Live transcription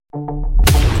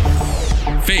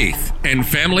Faith and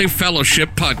Family Fellowship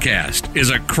Podcast is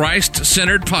a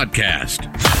Christ-centered podcast.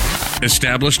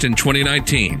 Established in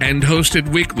 2019 and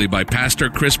hosted weekly by Pastor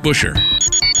Chris Busher.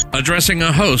 Addressing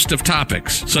a host of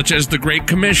topics such as the Great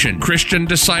Commission, Christian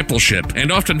discipleship, and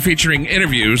often featuring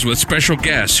interviews with special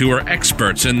guests who are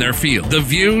experts in their field. The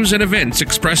views and events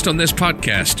expressed on this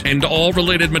podcast and all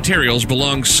related materials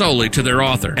belong solely to their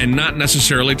author and not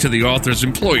necessarily to the author's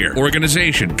employer,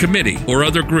 organization, committee, or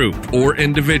other group or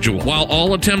individual. While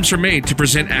all attempts are made to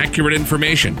present accurate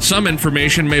information, some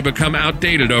information may become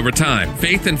outdated over time.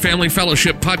 Faith and Family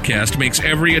Fellowship Podcast makes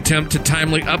every attempt to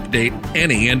timely update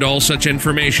any and all such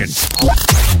information.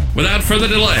 Without further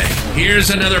delay,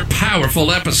 here's another powerful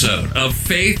episode of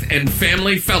Faith and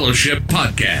Family Fellowship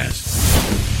Podcast.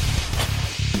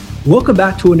 Welcome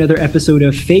back to another episode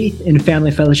of Faith and Family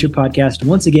Fellowship Podcast.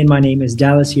 Once again, my name is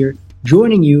Dallas here,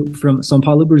 joining you from São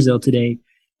Paulo, Brazil today.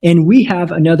 And we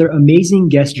have another amazing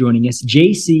guest joining us,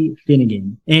 J.C.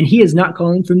 Finnegan. And he is not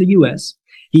calling from the U.S.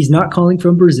 He's not calling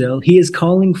from Brazil. He is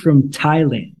calling from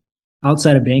Thailand,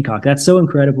 outside of Bangkok. That's so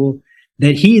incredible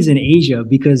that he is in Asia,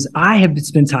 because I have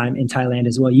spent time in Thailand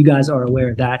as well. You guys are aware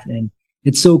of that. And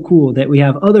it's so cool that we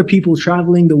have other people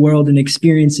traveling the world and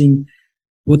experiencing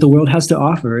what the world has to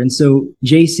offer. And so,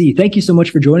 JC, thank you so much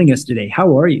for joining us today.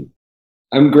 How are you?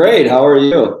 I'm great. How are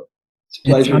you? It's a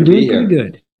pleasure I'm to be doing here. pretty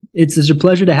good. It's such a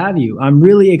pleasure to have you. I'm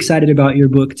really excited about your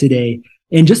book today.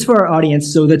 And just for our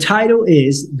audience, so the title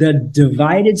is The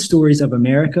Divided Stories of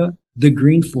America, The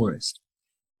Green Forest.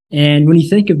 And when you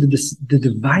think of the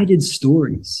divided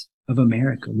stories of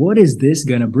America, what is this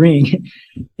going to bring?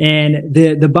 And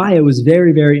the bio is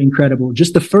very, very incredible.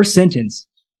 Just the first sentence: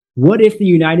 what if the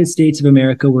United States of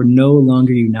America were no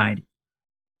longer united?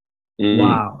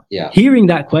 Wow. Yeah. Hearing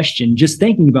that question, just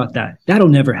thinking about that, that'll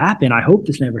never happen. I hope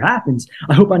this never happens.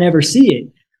 I hope I never see it.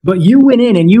 But you went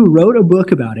in and you wrote a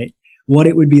book about it, what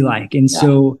it would be like. And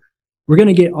so we're going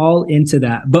to get all into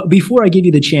that. But before I give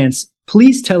you the chance,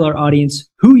 please tell our audience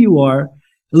who you are,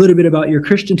 a little bit about your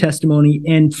Christian testimony,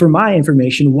 and for my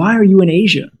information, why are you in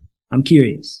Asia? I'm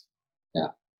curious. Yeah.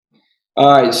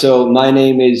 All right. So my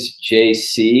name is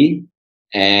JC,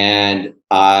 and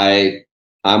I'm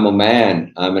a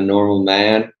man. I'm a normal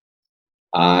man.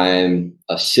 I'm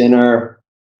a sinner.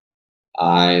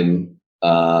 I'm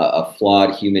a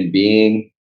flawed human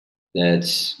being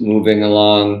that's moving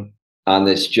along on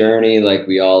this journey like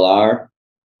we all are.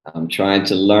 I'm trying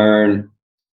to learn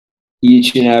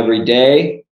each and every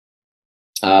day.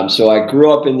 So I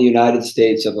grew up in the United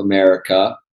States of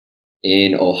America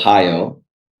in Ohio.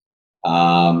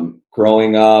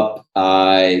 Growing up,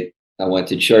 I went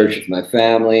to church with my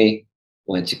family,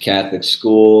 went to Catholic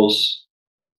schools,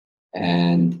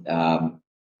 and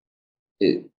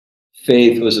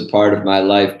faith was a part of my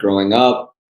life growing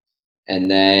up. And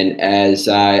then as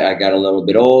I got a little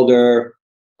bit older,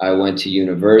 I went to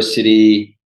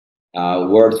university.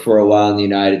 Worked for a while in the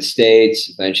United States,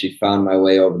 eventually found my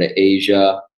way over to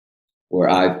Asia, where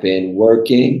I've been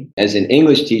working as an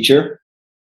English teacher.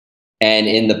 And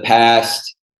in the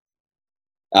past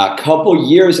couple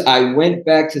years, I went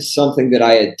back to something that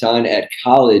I had done at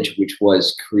college, which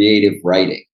was creative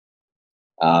writing.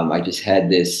 I just had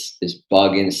this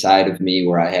bug inside of me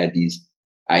where I had these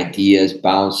ideas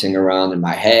bouncing around in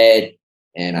my head,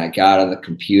 and I got on the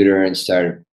computer and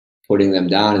started putting them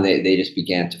down, and they just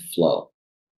began to flow.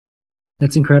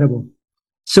 That's incredible.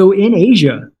 So in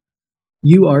Asia,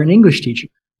 you are an English teacher.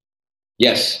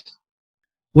 Yes.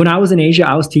 When I was in Asia,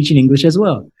 I was teaching English as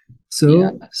well.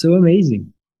 So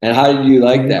amazing. And how did you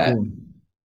like that? Cool.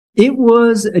 It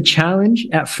was a challenge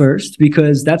at first,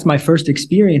 because that's my first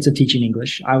experience of teaching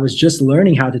English. I was just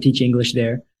learning how to teach English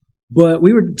there. But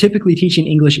we were typically teaching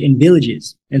English in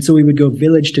villages. And so we would go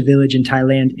village to village in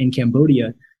Thailand and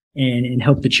Cambodia and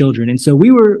help the children. And so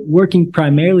we were working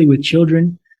primarily with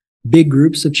children, big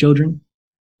groups of children.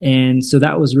 And so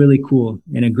that was really cool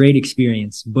and a great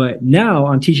experience. But now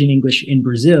I'm teaching English in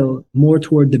Brazil, more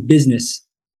toward the business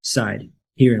side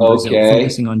here in Brazil,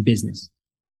 focusing on business.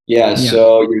 Yeah,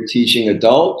 so you're teaching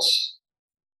adults?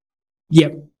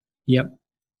 Yep.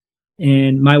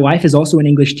 And my wife is also an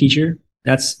English teacher.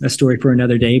 That's a story for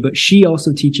another day, but she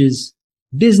also teaches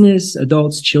business,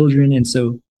 adults, children. And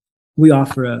so we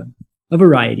offer a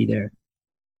variety there.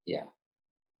 Yeah.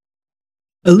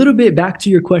 A little bit back to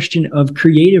your question of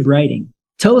creative writing.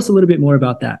 Tell us a little bit more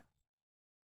about that.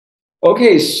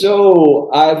 Okay, so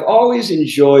I've always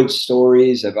enjoyed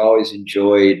stories. I've always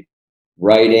enjoyed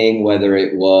writing, whether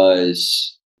it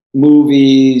was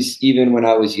movies. Even when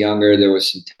I was younger, there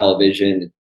was some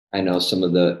television. I know some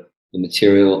of the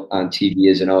material on TV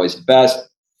isn't always the best,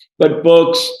 but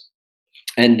books.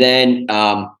 And then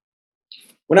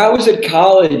When I was at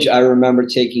college, I remember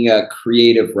taking a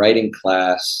creative writing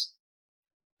class,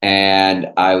 and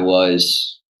I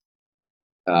was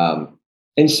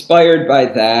inspired by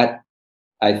that.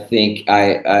 I think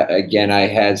I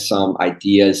had some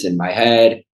ideas in my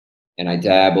head, and I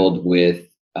dabbled with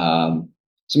some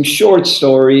short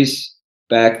stories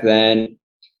back then,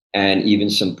 and even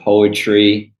some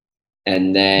poetry.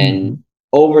 And then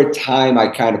over time, I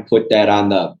kind of put that on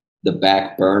the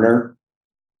back burner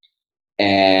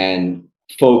and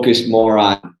focused more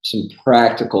on some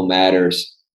practical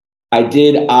matters. I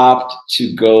did opt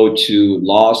to go to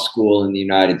law school in the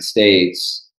United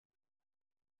States,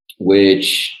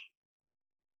 which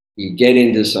you get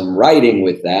into some writing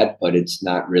with that, but it's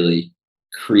not really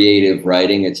creative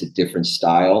writing. It's a different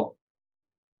style.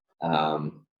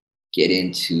 Get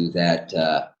into that,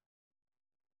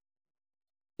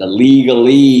 the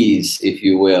legalese, if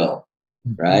you will,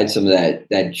 right? Some of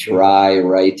that dry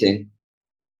writing.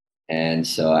 And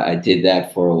so I did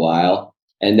that for a while.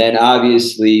 And then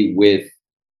obviously with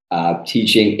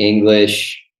teaching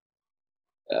English,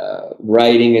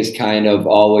 writing is kind of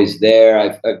always there.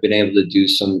 I've been able to do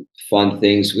some fun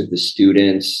things with the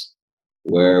students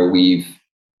where we've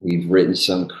written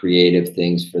some creative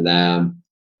things for them,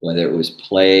 whether it was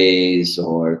plays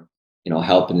or,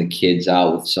 helping the kids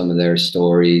out with some of their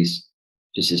stories.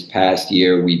 Just this past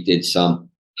year, we did some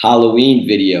Halloween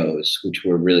videos, which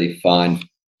were really fun.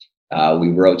 We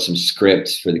wrote some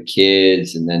scripts for the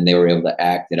kids, and then they were able to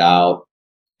act it out,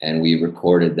 and we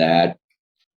recorded that.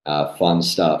 Fun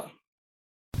stuff.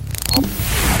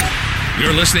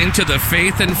 You're listening to the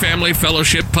Faith and Family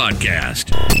Fellowship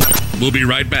Podcast. We'll be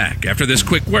right back after this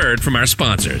quick word from our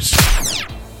sponsors.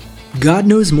 God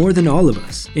knows more than all of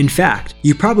us. In fact,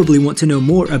 you probably want to know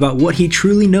more about what He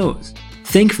truly knows.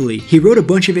 Thankfully, He wrote a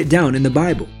bunch of it down in the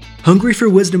Bible. Hungry for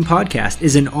Wisdom podcast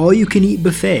is an all-you-can-eat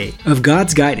buffet of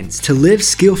God's guidance to live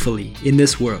skillfully in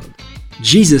this world.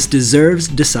 Jesus deserves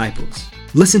disciples.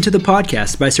 Listen to the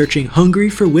podcast by searching Hungry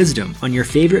for Wisdom on your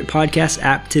favorite podcast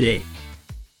app today.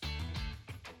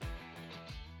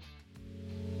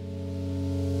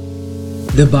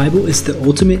 The Bible is the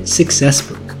ultimate success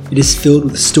book. It is filled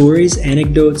with stories,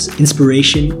 anecdotes,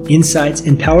 inspiration, insights,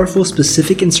 and powerful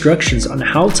specific instructions on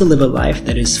how to live a life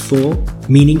that is full,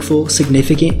 meaningful,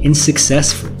 significant, and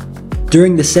successful.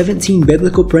 During the 17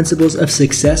 Biblical Principles of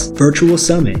Success Virtual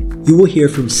Summit, you will hear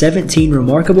from 17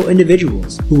 remarkable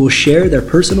individuals who will share their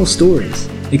personal stories,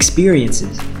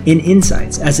 experiences, and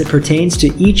insights as it pertains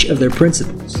to each of their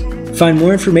principles. Find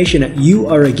more information at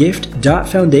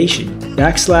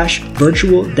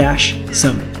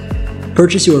youareagift.foundation/virtual-summit.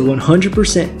 Purchase your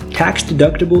 100%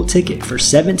 tax-deductible ticket for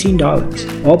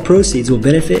 $17. All proceeds will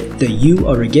benefit the You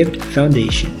Are a Gift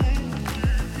Foundation.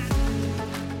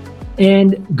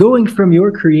 And going from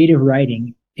your creative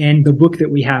writing and the book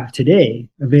that we have today,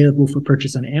 available for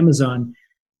purchase on Amazon,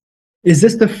 is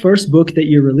this the first book that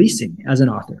you're releasing as an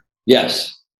author?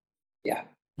 Yes. Yeah.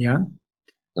 Yeah?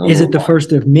 Is it the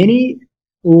first of many?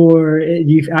 Or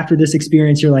after this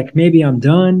experience, you're like, maybe I'm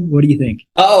done? What do you think?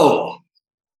 Oh,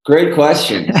 great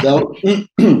question. So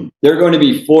there are going to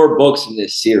be 4 books in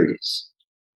this series.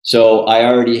 So I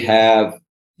already have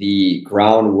the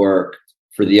groundwork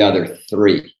for the other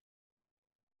 3.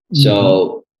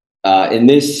 So in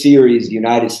this series, the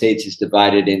United States is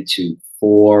divided into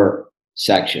 4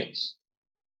 sections.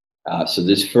 So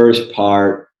this first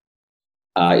part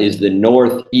is the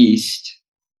Northeast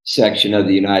section of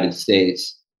the United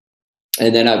States.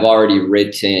 And then I've already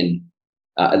written,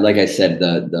 like I said,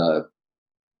 the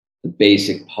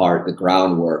basic part, the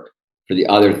groundwork for the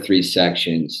other 3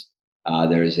 sections.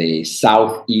 There's a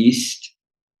Southeast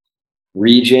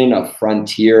region, a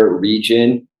frontier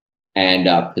region, and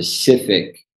a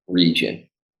Pacific region.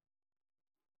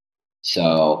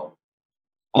 So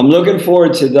I'm looking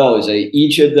forward to those.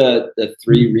 Each of the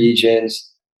 3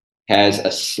 regions has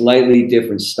a slightly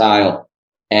different style.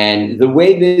 And the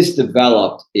way this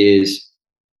developed is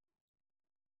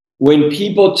when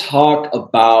people talk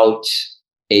about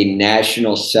a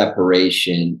national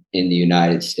separation in the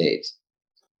United States,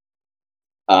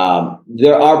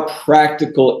 there are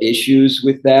practical issues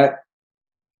with that.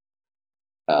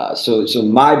 So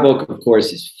my book, of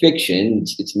course, is fiction.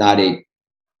 It's not a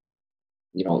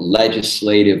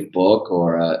legislative book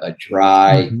or a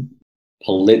dry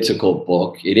political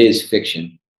book. It is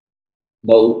fiction.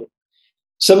 But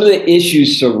some of the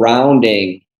issues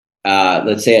surrounding,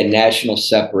 let's say, a national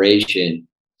separation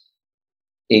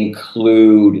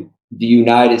include the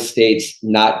United States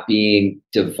not being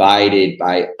divided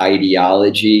by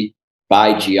ideology,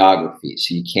 by geography.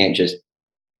 So you can't just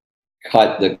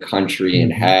cut the country in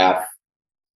half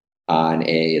on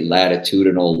a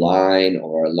latitudinal line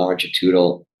or a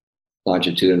longitudinal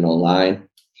line.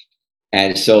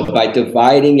 And so by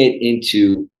dividing it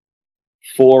into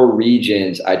 4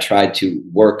 regions, I tried to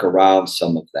work around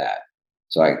some of that.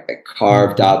 So I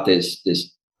carved out this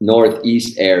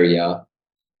northeast area,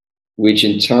 which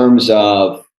in terms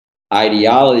of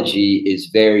ideology is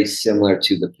very similar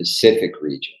to the Pacific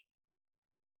region.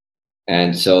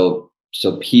 And so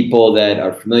people that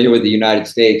are familiar with the United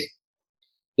States,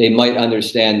 they might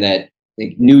understand that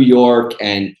New York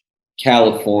and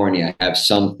California have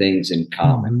some things in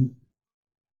common.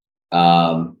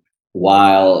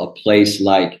 While a place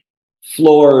like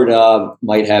Florida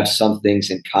might have some things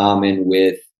in common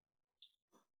with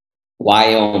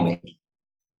Wyoming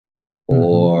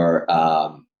or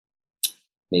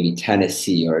maybe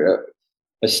Tennessee or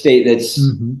a state that's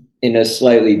in a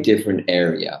slightly different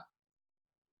area.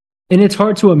 And it's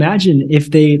hard to imagine if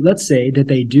let's say that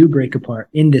they do break apart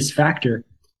in this factor,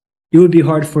 it would be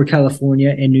hard for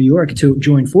California and New York to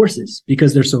join forces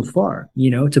because they're so far,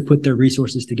 to put their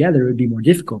resources together, it would be more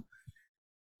difficult.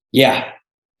 Yeah,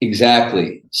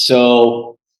 exactly.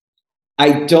 So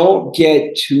I don't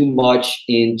get too much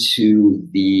into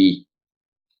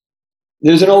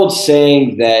there's an old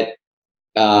saying that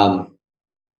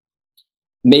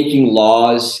making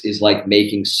laws is like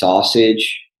making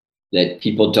sausage, that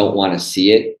people don't want to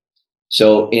see it.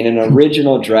 So in an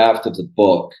original draft of the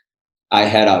book, I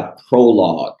had a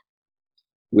prologue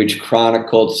which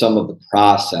chronicled some of the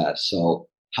process. So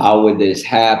how would this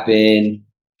happen?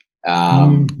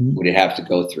 Would it have to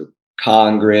go through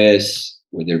Congress?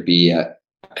 Would there be a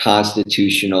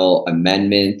constitutional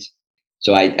amendment?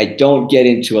 So I don't get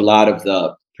into a lot of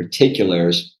the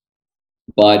particulars,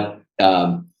 but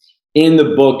in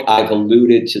the book, I've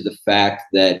alluded to the fact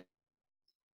that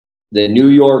the New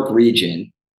York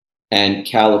region and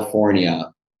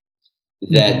California,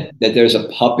 that there's a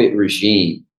puppet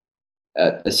regime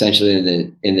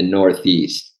essentially in the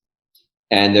Northeast,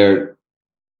 and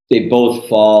they both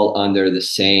fall under the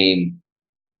same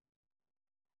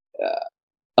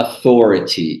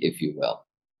authority, if you will.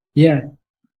 Yeah.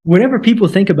 Whenever people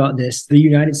think about this, the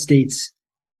United States,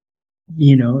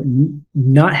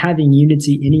 not having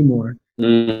unity anymore,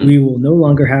 we will no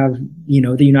longer have,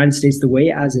 the United States the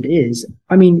way as it is.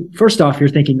 I mean, first off, you're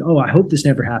thinking, oh, I hope this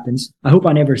never happens. I hope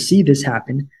I never see this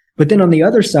happen. But then on the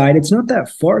other side, it's not that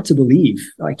far to believe.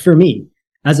 Like for me,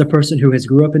 as a person who has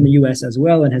grew up in the US as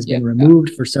well and has been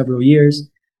removed for several years,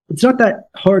 it's not that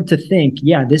hard to think,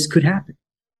 this could happen.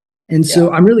 And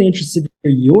so I'm really interested to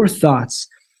hear your thoughts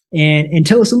and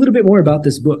tell us a little bit more about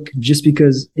this book, just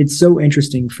because it's so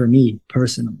interesting for me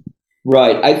personally.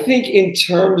 Right. I think in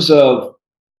terms of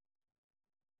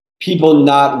people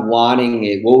not wanting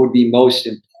it, what would be most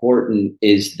important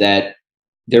is that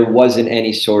there wasn't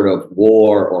any sort of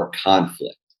war or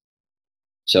conflict.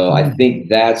 So I think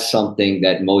that's something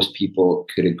that most people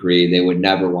could agree they would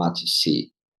never want to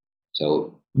see.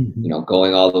 So,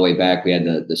 going all the way back, we had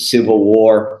the Civil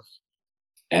War,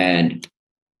 and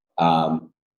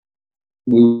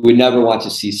we would never want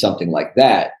to see something like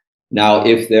that. Now,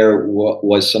 if there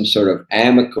was some sort of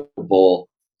amicable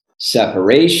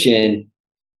separation,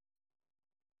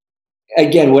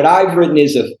 again, what I've written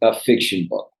is a fiction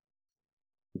book.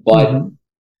 But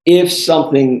if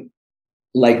something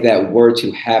like that were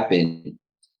to happen,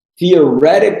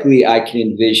 theoretically, I can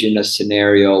envision a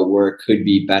scenario where it could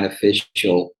be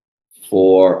beneficial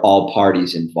for all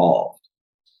parties involved.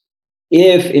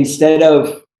 If instead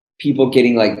of people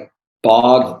getting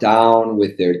bogged down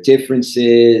with their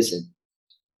differences and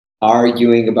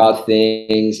arguing about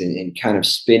things and kind of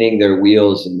spinning their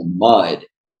wheels in the mud,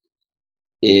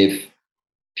 if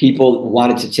people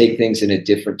wanted to take things in a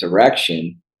different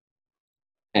direction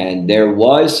and there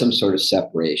was some sort of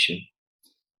separation,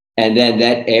 and then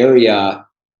that area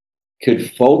could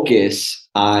focus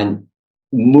on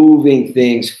moving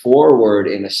things forward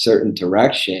in a certain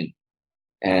direction,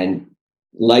 and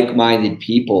like-minded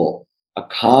people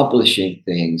accomplishing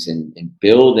things and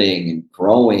building and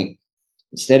growing,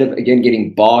 instead of, again,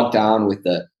 getting bogged down with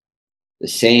the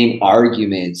same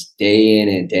arguments day in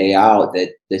and day out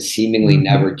that seemingly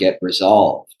never get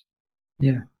resolved.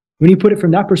 Yeah. When you put it from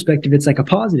that perspective, it's like a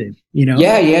positive,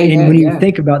 Yeah. And when you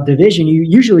think about division,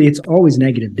 usually it's always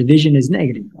negative. Division is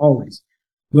negative, always.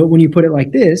 But when you put it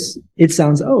like this, it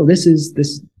sounds,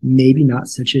 this maybe not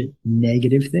such a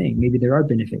negative thing. Maybe there are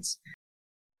benefits.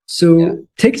 So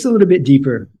take us a little bit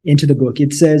deeper into the book.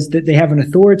 It says that they have an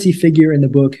authority figure in the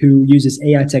book who uses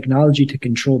AI technology to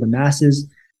control the masses.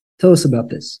 Tell us about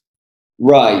this.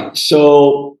 Right.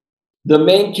 So the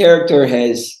main character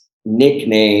has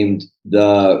nicknamed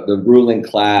the ruling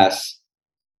class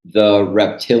the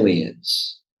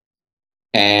reptilians.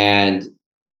 And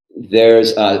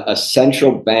there's a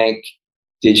central bank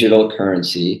digital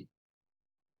currency.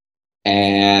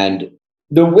 And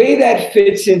the way that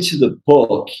fits into the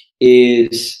book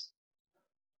is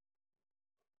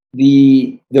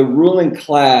the ruling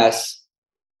class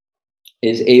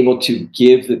is able to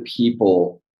give the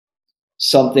people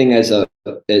something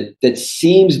that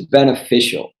seems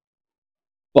beneficial,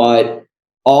 but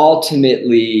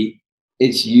ultimately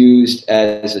it's used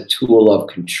as a tool of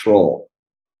control.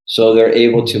 So they're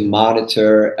able to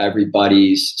monitor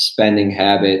everybody's spending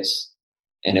habits.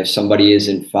 And if somebody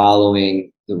isn't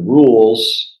following the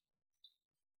rules,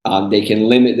 they can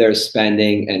limit their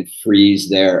spending and freeze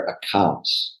their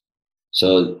accounts.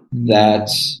 So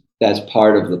that's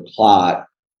part of the plot.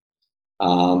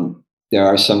 There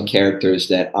are some characters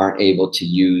that aren't able to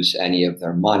use any of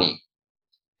their money.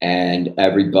 And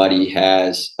everybody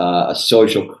has a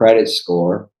social credit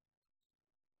score,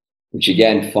 which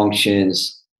again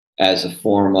functions as a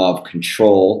form of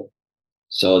control.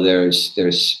 So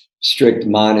there's strict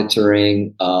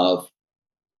monitoring of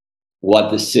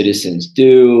what the citizens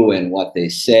do and what they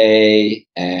say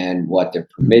and what they're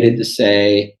permitted to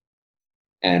say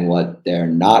and what they're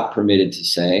not permitted to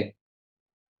say.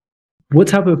 What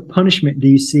type of punishment do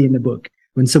you see in the book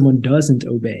when someone doesn't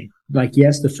obey? Like,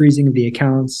 yes, the freezing of the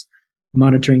accounts,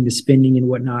 monitoring the spending and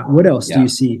whatnot. What else do you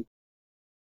see?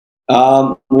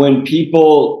 When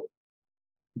people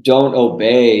don't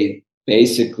obey,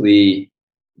 basically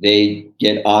they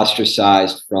get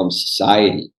ostracized from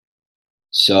society.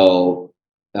 So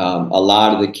a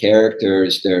lot of the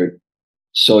characters, their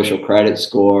social credit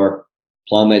score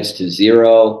plummets to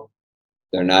zero.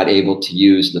 They're not able to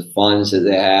use the funds that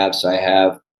they have. So I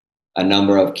have a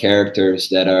number of characters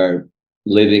that are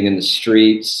living in the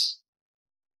streets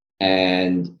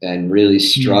and really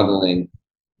struggling.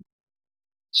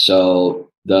 So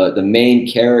the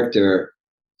main character,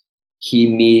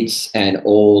 he meets an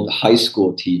old high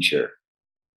school teacher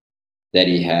that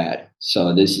he had.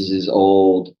 So this is his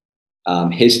old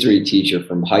history teacher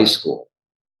from high school.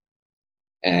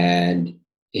 And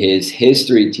his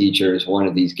history teacher is one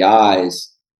of these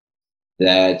guys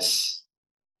that's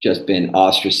just been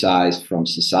ostracized from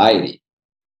society.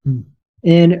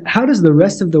 And how does the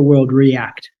rest of the world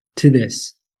react to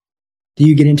this? Do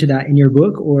you get into that in your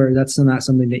book, or that's not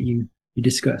something that you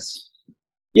discuss?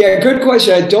 Yeah, good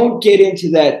question. I don't get into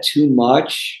that too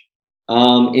much.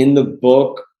 In the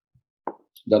book,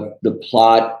 the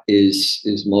plot is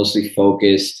mostly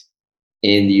focused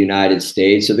in the United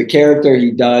States. So the character,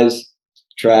 he does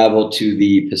travel to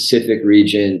the Pacific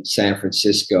region, San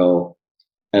Francisco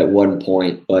at one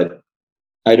point, but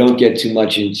I don't get too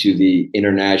much into the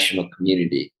international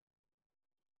community.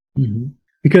 Mm-hmm.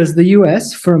 Because the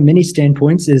US, from many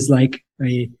standpoints, is like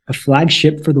a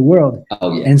flagship for the world.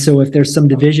 Oh, yeah. And so if there's some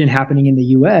division happening in the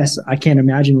US, I can't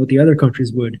imagine what the other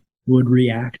countries would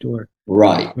react or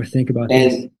think about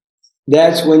this. And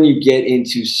that's when you get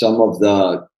into some of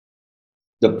the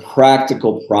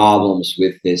practical problems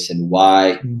with this and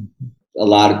why a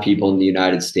lot of people in the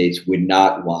United States would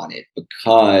not want it,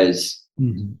 because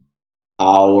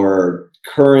our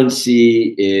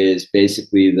currency is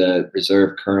basically the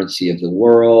reserve currency of the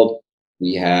world.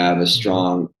 We have a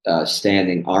strong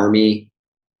standing army.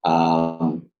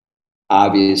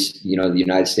 Obviously, the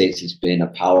United States has been a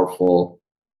powerful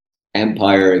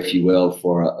empire, if you will,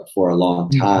 for a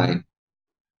long time.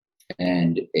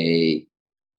 And a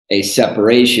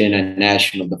separation and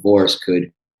national divorce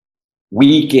could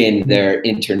weaken their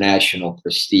international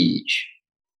prestige.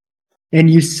 And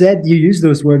you said, you used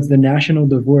those words, the national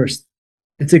divorce.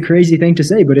 It's a crazy thing to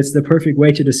say, but it's the perfect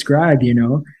way to describe,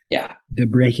 the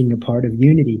breaking apart of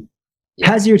unity.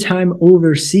 Yeah. Has your time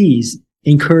overseas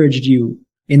encouraged you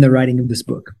in the writing of this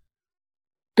book?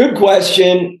 Good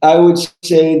question. I would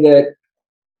say that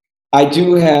I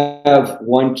do have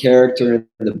one character in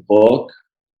the book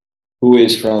who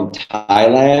is from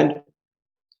Thailand.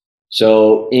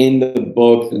 So in the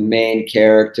book, the main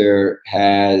character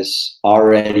has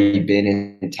already been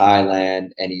in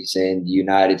Thailand and he's in the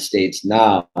United States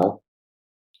now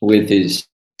with his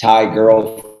Thai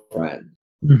girlfriend.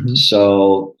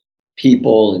 So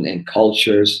people and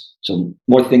cultures, so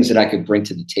more things that I could bring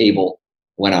to the table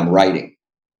when I'm writing.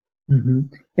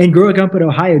 And growing up in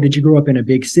Ohio, did you grow up in a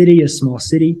big city, a small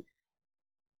city?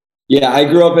 Yeah, I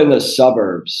grew up in the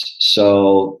suburbs.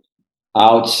 So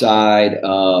outside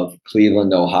of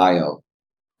Cleveland, Ohio.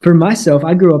 For myself,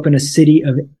 I grew up in a city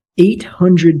of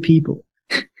 800 people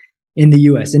in the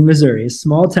US, in Missouri, a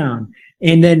small town.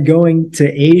 And then going to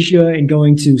Asia and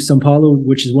going to Sao Paulo,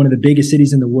 which is one of the biggest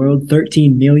cities in the world,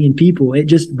 13 million people. It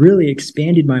just really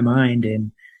expanded my mind.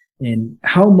 And and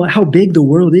how big the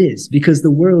world is, because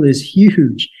the world is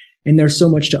huge and there's so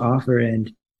much to offer.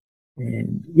 And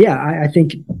yeah, I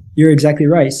think you're exactly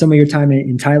right. Some of your time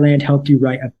in Thailand helped you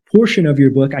write a portion of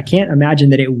your book. I can't imagine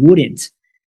that it wouldn't,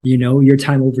 your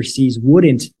time overseas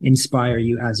wouldn't inspire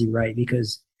you as you write,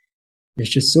 because there's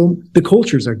just the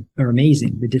cultures are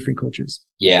amazing, the different cultures.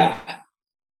 Yeah.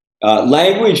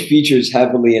 Language features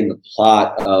heavily in the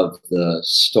plot of the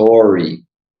story.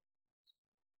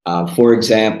 For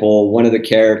example, one of the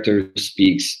characters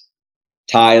speaks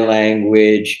Thai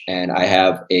language, and I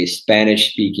have a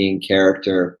Spanish-speaking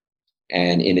character.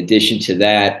 And in addition to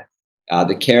that,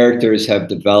 the characters have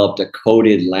developed a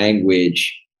coded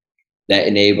language that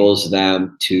enables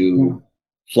them to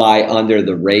fly under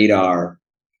the radar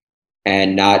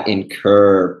and not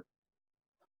incur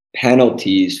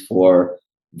penalties for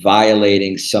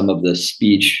violating some of the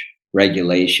speech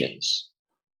regulations.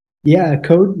 Yeah,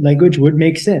 code language would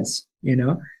make sense,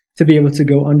 to be able to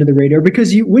go under the radar,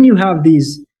 because when you have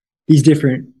these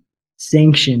different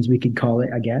sanctions, we could call it,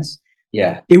 I guess.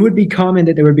 Yeah. It would be common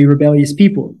that there would be rebellious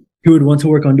people who would want to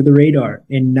work under the radar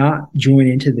and not join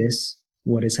into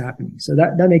what is happening. So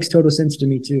that makes total sense to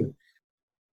me too.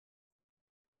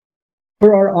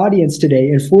 For our audience today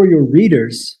and for your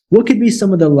readers, what could be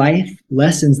some of the life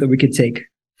lessons that we could take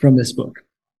from this book?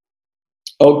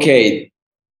 Okay.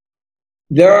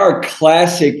 There are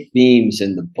classic themes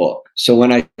in the book. So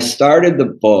when I started the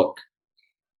book,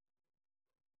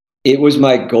 it was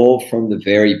my goal from the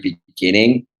very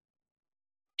beginning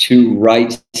to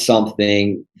write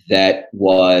something that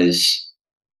was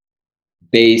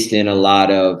based in a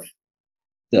lot of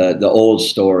the old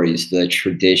stories, the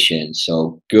tradition.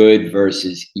 So good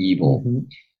versus evil,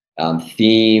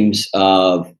 themes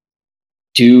of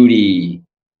duty,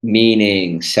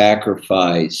 meaning,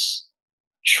 sacrifice,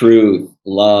 truth,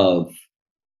 love,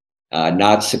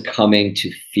 not succumbing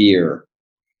to fear.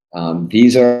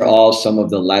 These are all some of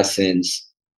the lessons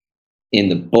in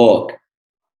the book.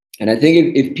 And I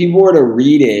think if people were to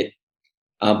read it,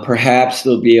 perhaps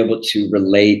they'll be able to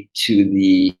relate to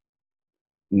the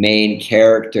main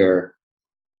character.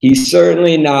 He's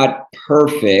certainly not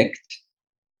perfect.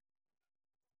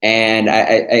 And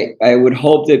I would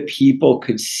hope that people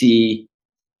could see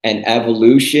an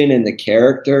evolution in the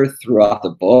character throughout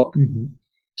the book.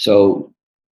 So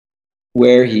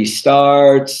where he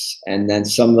starts, and then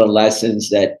some of the lessons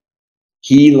that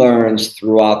he learns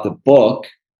throughout the book,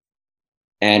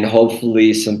 and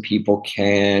hopefully some people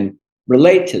can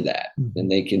relate to that,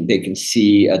 and they can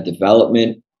see a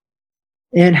development.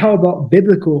 And how about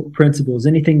biblical principles?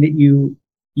 Anything that you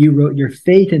wrote your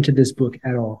faith into this book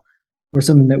at all, or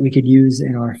something that we could use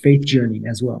in our faith journey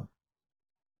as well?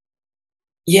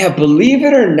 Yeah, believe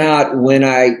it or not, when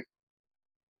I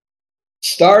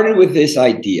started with this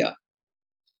idea,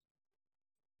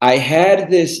 I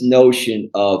had this notion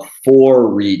of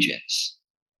 4 regions.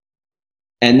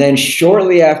 And then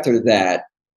shortly after that,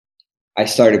 I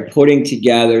started putting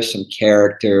together some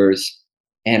characters,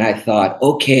 and I thought,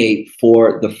 okay,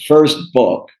 for the first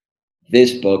book,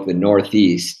 this book, The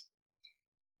Northeast,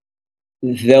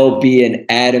 there'll be an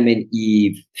Adam and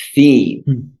Eve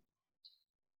theme.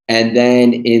 And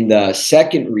then in the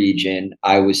second region,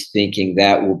 I was thinking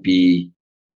that will be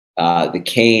the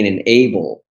Cain and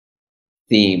Abel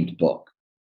themed book.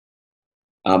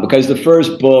 Because the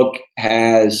first book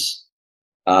has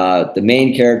the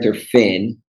main character,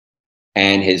 Finn,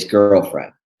 and his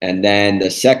girlfriend. And then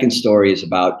the second story is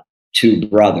about 2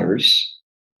 brothers.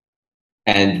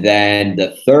 And then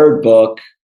the third book,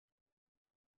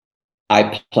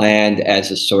 I planned as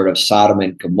a sort of Sodom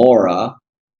and Gomorrah.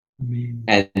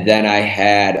 And then I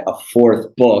had a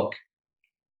 4th book,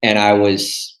 and I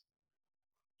was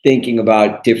thinking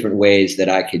about different ways that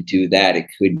I could do that. It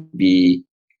could be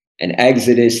an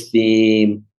Exodus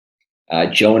theme,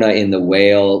 Jonah in the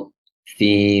whale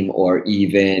theme, or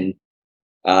even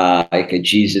like a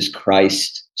Jesus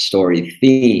Christ story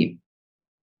theme.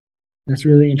 That's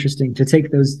really interesting to take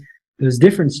those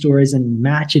different stories and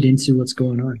match it into what's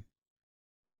going on.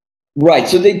 Right.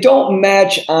 So they don't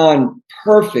match on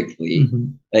perfectly.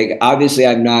 Like, obviously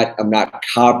I'm not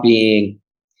copying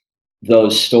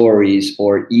those stories,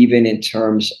 or even in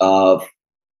terms of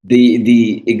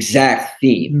the exact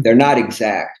theme. They're not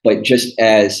exact, but just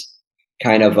as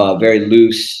kind of a very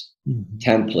loose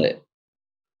template.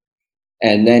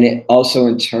 And then it also,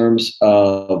 in terms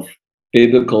of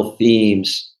biblical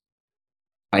themes,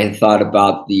 I had thought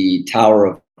about the Tower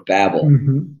of Babel.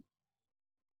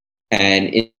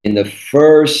 And in the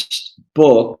first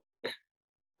book,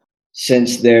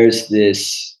 since there's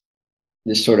this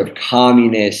sort of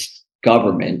communist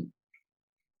government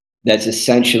that's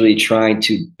essentially trying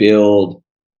to build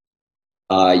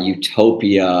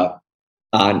utopia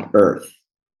on Earth.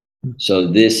 So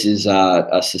this is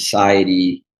a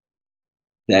society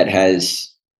that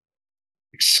has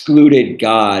excluded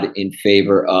God in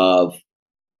favor of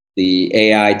the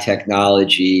AI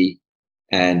technology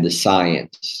and the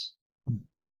science.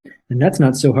 And that's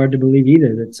not so hard to believe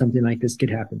either, that something like this could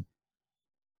happen.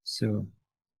 So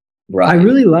Right. I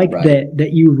really like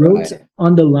that you wrote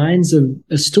on the lines of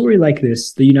a story like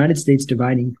this, the United States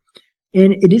dividing.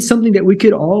 And it is something that we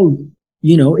could all,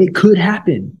 it could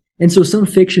happen. And so some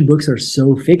fiction books are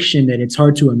so fiction that it's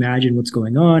hard to imagine what's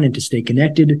going on and to stay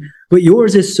connected. But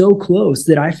yours is so close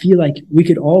that I feel like we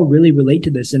could all really relate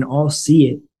to this and all see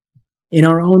it in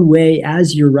our own way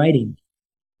as you're writing.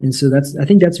 And so I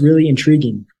think that's really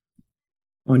intriguing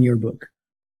on your book.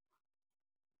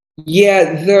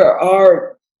 Yeah, there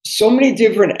are so many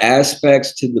different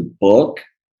aspects to the book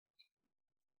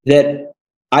that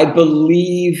I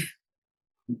believe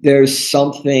there's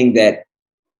something that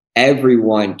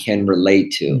everyone can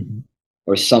relate to,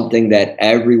 or something that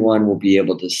everyone will be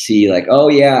able to see, like, oh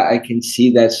yeah, I can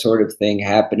see that sort of thing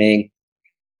happening,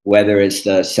 whether it's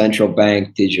the central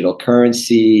bank digital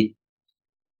currency,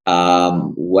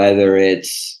 whether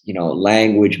it's,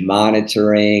 language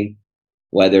monitoring,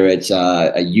 whether it's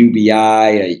a UBI,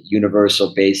 a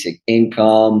universal basic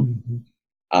income,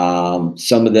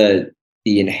 some of the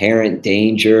inherent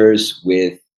dangers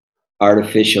with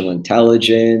artificial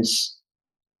intelligence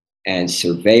and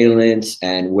surveillance,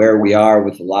 and where we are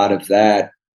with a lot of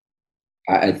that.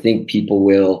 I think people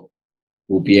will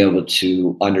be able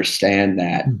to understand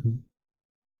that.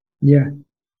 Yeah.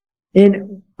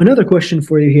 And another question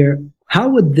for you here. How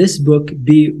would this book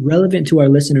be relevant to our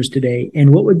listeners today?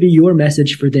 And what would be your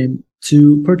message for them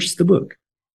to purchase the book?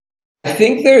 I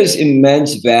think there's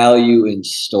immense value in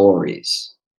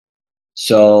stories.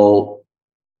 So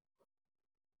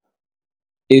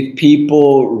if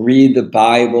people read the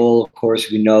Bible, of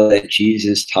course, we know that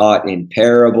Jesus taught in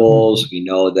parables. We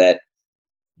know that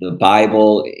the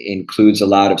Bible includes a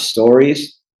lot of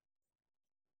stories.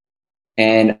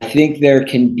 And I think there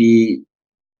can be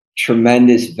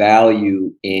tremendous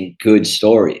value in good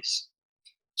stories.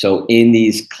 So in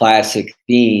these classic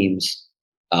themes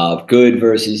of good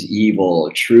versus evil,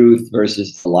 truth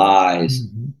versus lies,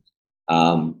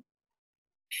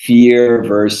 fear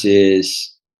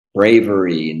versus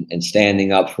bravery, and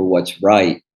standing up for what's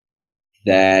right,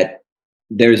 that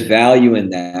there's value in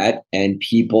that, and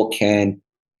people can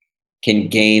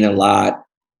gain a lot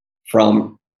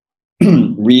from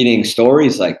reading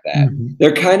stories like that.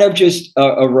 They're kind of just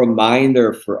a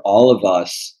reminder for all of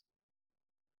us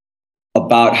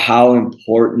about how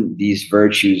important these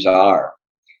virtues are.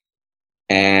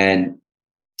 And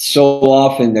so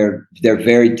often they're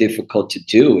very difficult to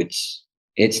do.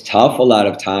 It's tough a lot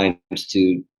of times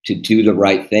to do the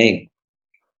right thing.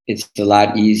 It's a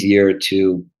lot easier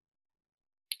to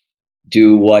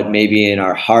do what maybe in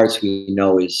our hearts we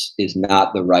know is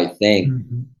not the right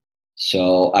thing.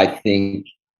 So I think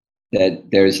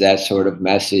that there's that sort of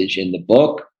message in the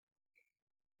book,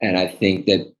 and I think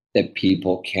that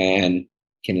people can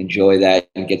enjoy that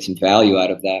and get some value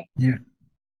out of that. Yeah.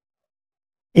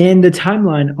 And the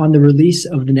timeline on the release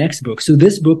of the next book. So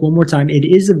this book, one more time, it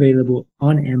is available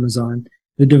on Amazon,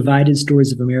 The Divided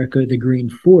Stories of America, The Green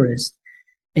Forest.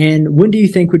 And when do you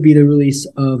think would be the release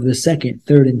of the second,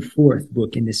 third, and fourth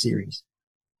book in this series?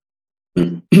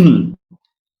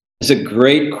 It's a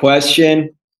great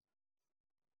question.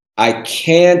 I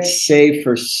can't say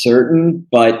for certain,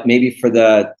 but maybe for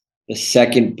the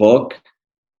second book,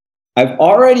 I've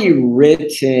already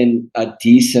written a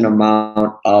decent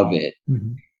amount of it.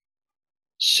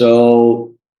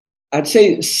 So I'd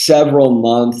say several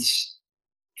months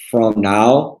from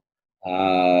now,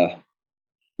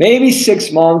 maybe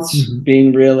 6 months,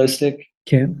 being realistic.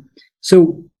 Okay.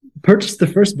 So purchase the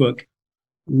first book,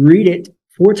 read it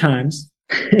 4 times,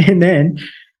 and then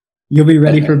you'll be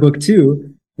ready for book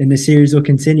 2, and the series will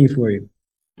continue for you.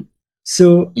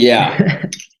 So yeah.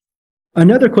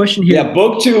 Another question here. Yeah,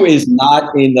 book 2 is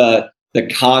not in the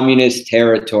communist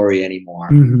territory anymore.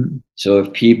 So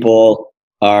if people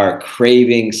are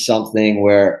craving something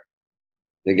where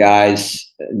the guy's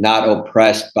not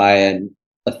oppressed by an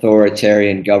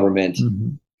authoritarian government,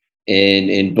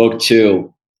 in book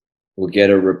 2, we'll get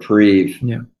a reprieve.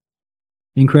 Yeah.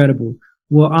 Incredible.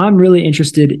 Well, I'm really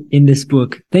interested in this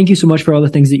book. Thank you so much for all the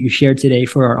things that you shared today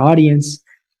for our audience.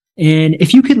 And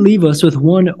if you could leave us with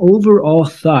one overall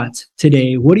thought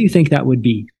today, what do you think that would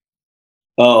be?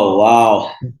 Oh,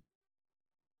 wow.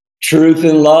 Truth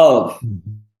and love.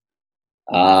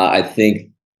 I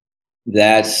think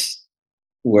that's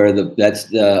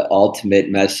the ultimate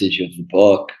message of the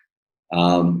book.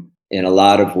 in a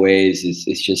lot of ways,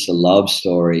 it's just a love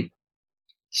story.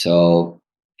 So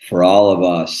for all of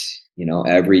us,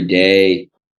 every day,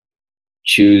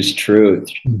 choose truth,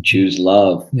 choose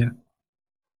love. Yeah.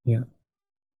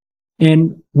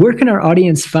 And where can our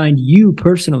audience find you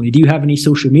personally? Do you have any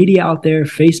social media out there,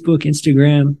 Facebook,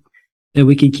 Instagram, that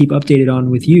we can keep updated on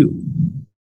with you?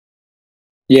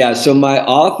 Yeah, so my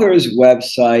author's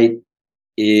website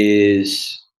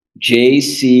is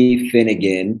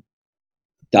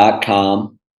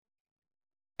jcfinnegan.com,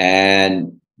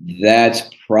 and that's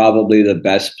probably the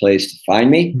best place to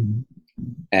find me.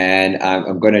 And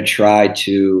I'm going to try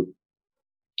to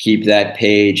keep that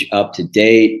page up to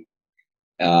date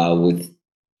with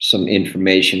some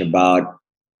information about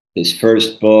this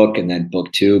first book, and then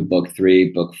book 2, book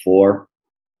 3, book 4.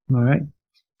 All right.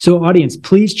 So audience,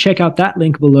 please check out that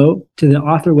link below to the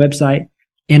author website,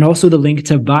 and also the link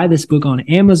to buy this book on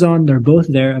Amazon. They're both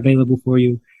there available for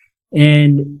you.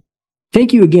 And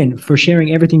thank you again for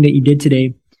sharing everything that you did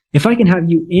today. If I can have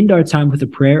you end our time with a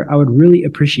prayer, I would really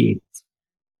appreciate it.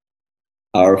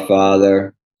 Our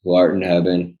Father, who art in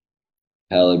heaven,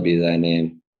 hallowed be thy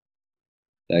name.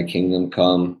 Thy kingdom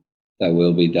come, thy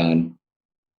will be done,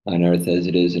 on earth as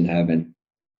it is in heaven.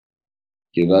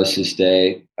 Give us this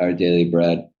day our daily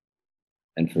bread,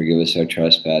 and forgive us our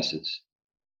trespasses,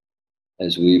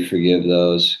 as we forgive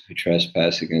those who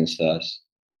trespass against us.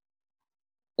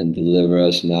 And deliver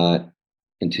us not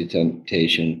into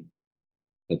temptation,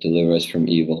 but deliver us from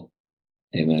evil.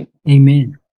 Amen.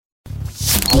 Amen.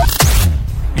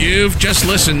 You've just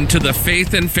listened to the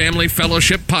Faith and Family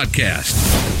Fellowship Podcast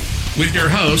with your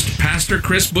host, Pastor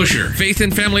Chris Busher. Faith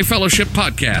and Family Fellowship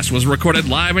Podcast was recorded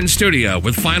live in studio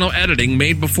with final editing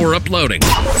made before uploading.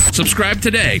 Subscribe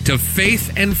today to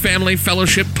Faith and Family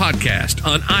Fellowship Podcast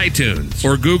on iTunes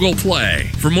or Google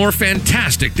Play. For more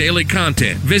fantastic daily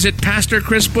content, visit Pastor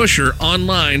Chris Busher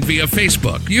online via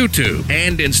Facebook, YouTube,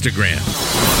 and Instagram.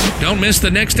 Don't miss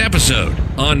the next episode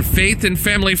on Faith and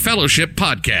Family Fellowship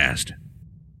Podcast.